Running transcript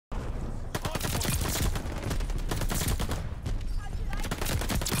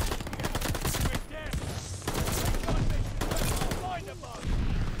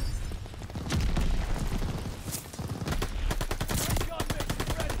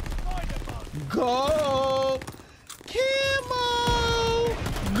Go! CAMO!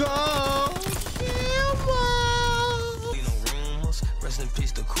 Go! CAMO! Ain't no rumors, rest in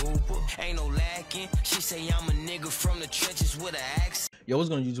peace to Cooper. Ain't no lacking. She say I'm a nigga from the trenches with an axe. Yo, what's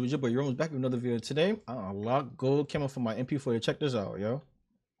going on YouTube? It's your boy YoRumors back with another video. Today, I unlocked gold camo for my MP40. Check this out, yo.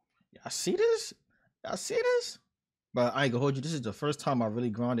 Y'all see this? Y'all see this? But I ain't gonna hold you. This is the first time I really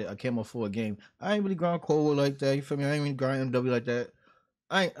grinded a camo for a game. I ain't really grind Cold like that. You feel me? I ain't really grind MW like that.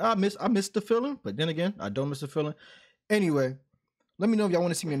 I miss the feeling, but then again, I don't miss the feeling. Anyway, let me know if y'all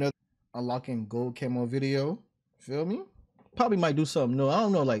want to see me another unlocking gold camo video. Feel me? Probably might do something new. I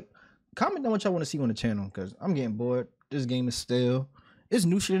don't know. Like, comment down what y'all want to see on the channel, because I'm getting bored. This game is stale. It's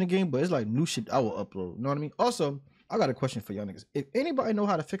new shit in the game, but it's like new shit I will upload. You know what I mean? Also, I got a question for y'all niggas. If anybody know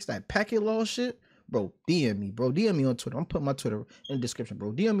how to fix that packet law shit, bro, DM me, bro. DM me on Twitter. I'm putting my Twitter in the description,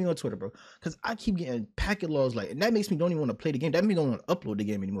 bro. DM me on Twitter, bro. Because I keep getting packet laws, like, and that makes me don't even want to play the game. That makes me don't want to upload the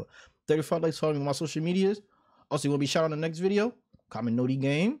game anymore. 35 likes, following me on my social medias. Also, you want to be shout out in the next video? Comment know the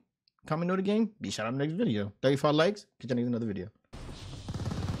game. Comment know the game. Be shout out in the next video. 35 likes. Get your niggas another video.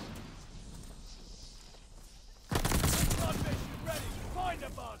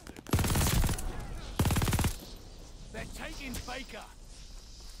 They're taking Baker.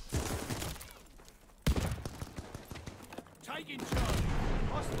 Taking Charlie.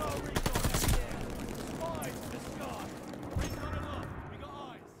 Hostile recon out there. Spies to the sky. Recon aloft. We got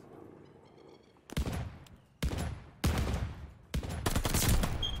eyes.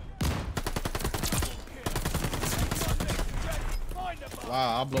 Find the bug.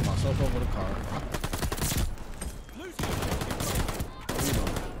 Wow, I blow myself over the car. Losing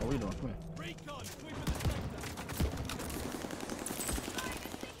What we doing? Come here. recon. Sweeping the sector.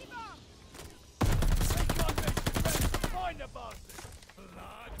 Recon mission ready. Find the bastard.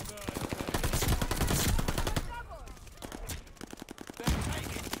 Bloodthirsty. They're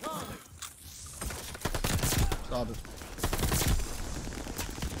taking Charlie. Stop it.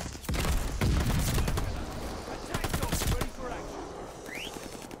 Attack dogs ready for action.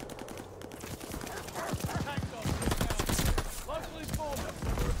 Attack dogs inbound. Local informant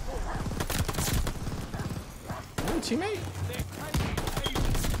for the report. Ooh, teammate. They're taking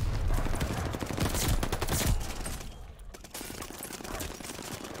Able.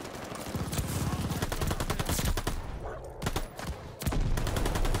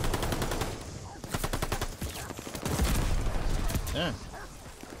 Yeah.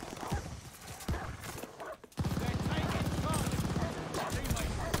 They're taking Charlie.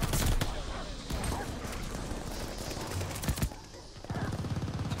 Teammates.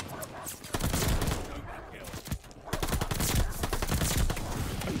 Super kill.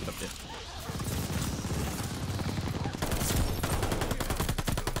 Up there.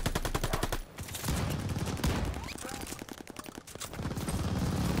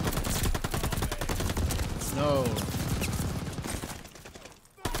 No.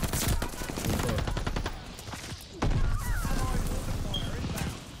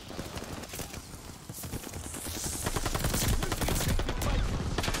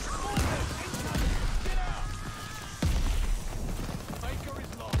 Baker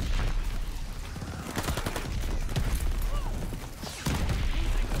is lost.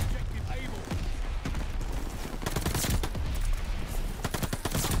 Losing objective Able.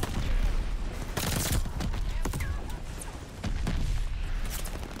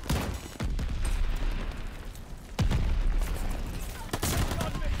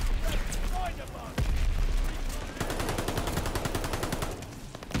 Recon mission ready. Find the bug. Bloodthirsty.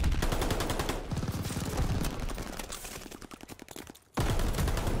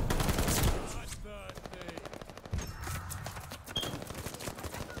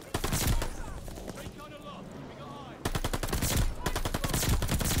 Recon aloft. We got eyes.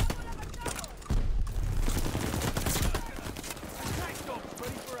 Attack dogs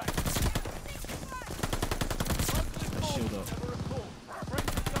ready for action. Local shield informants up. have a report.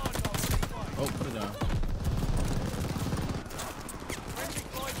 Friendly guard dog on its way. Oh, put it down. Friendly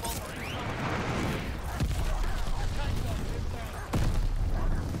glide bomber incoming. Attack dogs inbound.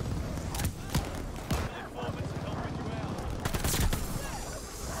 Local informants are helping you out.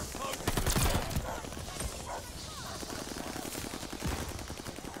 Closing the door.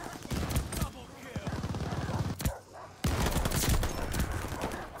 Double kill.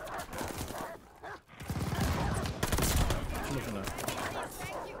 What you looking at?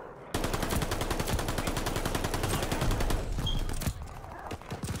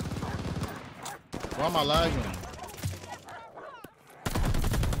 Why am I lagging?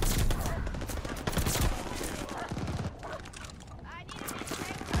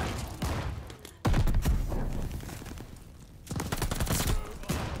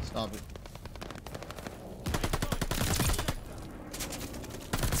 Stop it.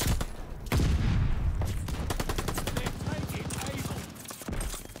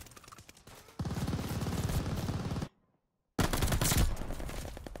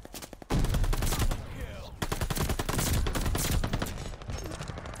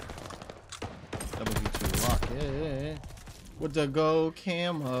 Yeah. With the gold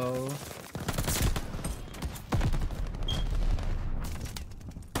camo.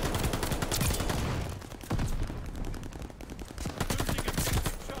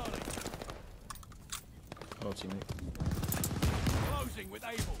 Oh, teammate. Closing with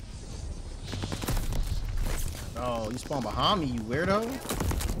Able. Oh, you spawned behind me, you weirdo.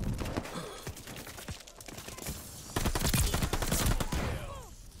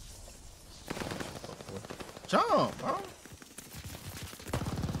 Jump, bro.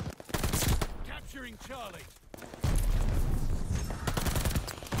 Capturing Charlie.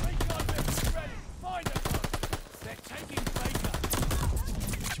 Recon mission ready. Find them. They're taking Baker.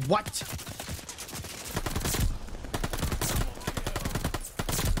 What?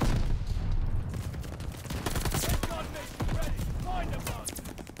 Recon mission ready. Find them.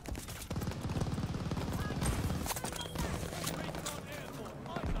 Recon airborne.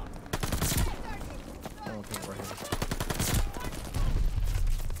 Find them. Oh, okay, right here.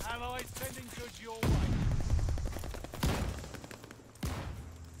 Allies sending goods your way.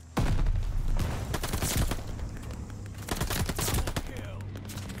 Kill.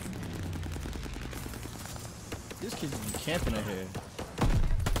 This kid's been camping ahead.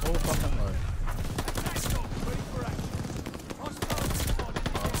 Oh, fucking hard. Attack dog ready for action. Hostiles spotted.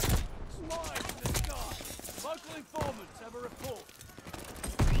 Spies in the sky. Local informants have a report.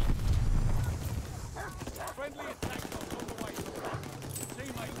 Friendly attack dog on the way.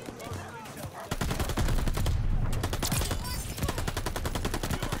 Teammate with local intel.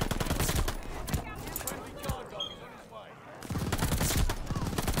 Friendly guard dog is on his way.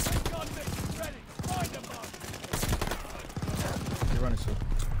 Recon mission ready. Find them, bug. You're running, too.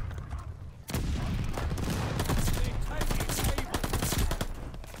 They're taking Able.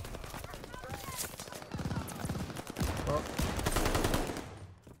 Oh.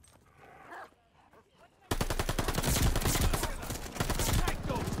 Attack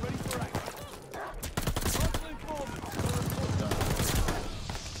dog ready for action. Local informants have a report.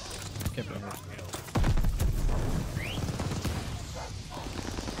 Camping ahead.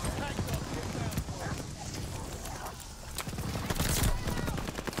 Attack dog inbound for us.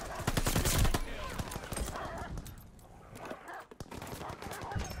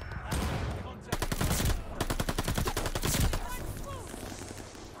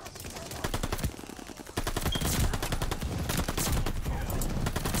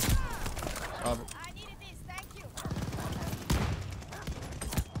 Oh, I needed this, thank you.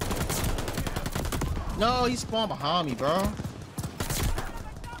 no, he spawned behind me, bro.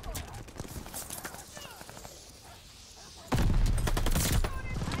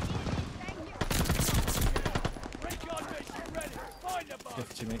 Recon mission ready. Find the bug. Good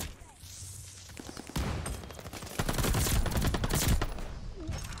for teammate.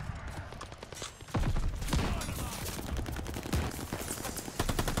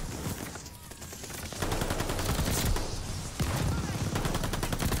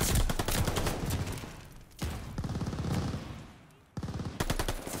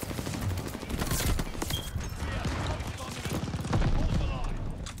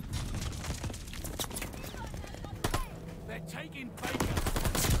 They're taking Baker.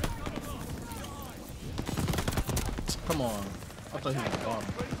 Recon them off. Come on. I thought he was Attack dog gone.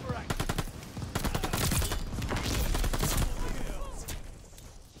 ready for action.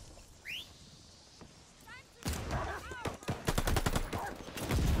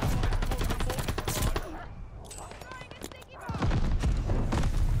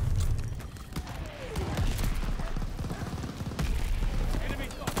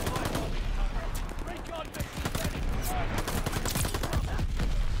 Enemy's got fire on it. Recon mission ready.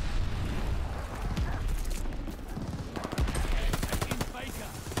 Taking Baker.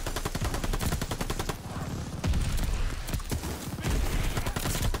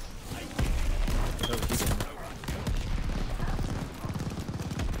 That was keeping him.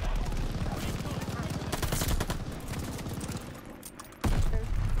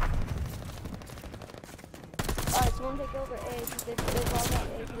 Alright, someone take over A. They've all got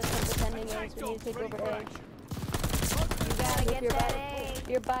A. They're defending A, Attack so we need dog to take ready over for A. action. You gotta get that A. If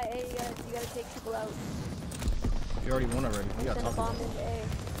you're by A, you gotta take people out. You already won already. We gotta Send a talk bomb about it. into A.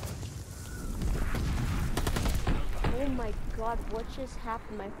 Oh my god, what just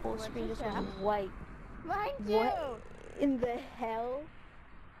happened? My full screen just went white. Mine too. What in the hell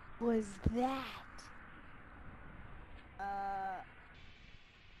was that?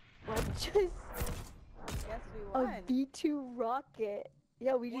 What just... Guess we A won. V2 rocket.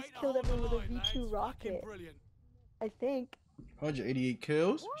 Yeah, we just Wait killed on the everyone with a line, lads. V2 Fucking rocket. brilliant. I think. 188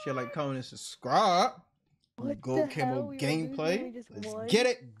 kills. Share, like, comment, and subscribe. What Gold the hell? camo We were losing and gameplay. we just Let's won? get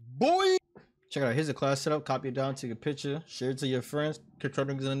it, boy. Check it out. Here's a class setup. Copy it down, take a picture, share it to your friends.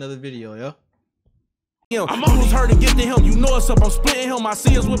 Controlling in another video, yo. I'm almost hurt to get to him. You know it's up. I'm splitting him. I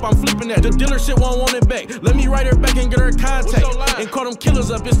see his whip. I'm flipping that. The dealership won't want it back. Let me write her back and get her contact. And call them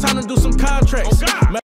killers up. It's time to do some contracts.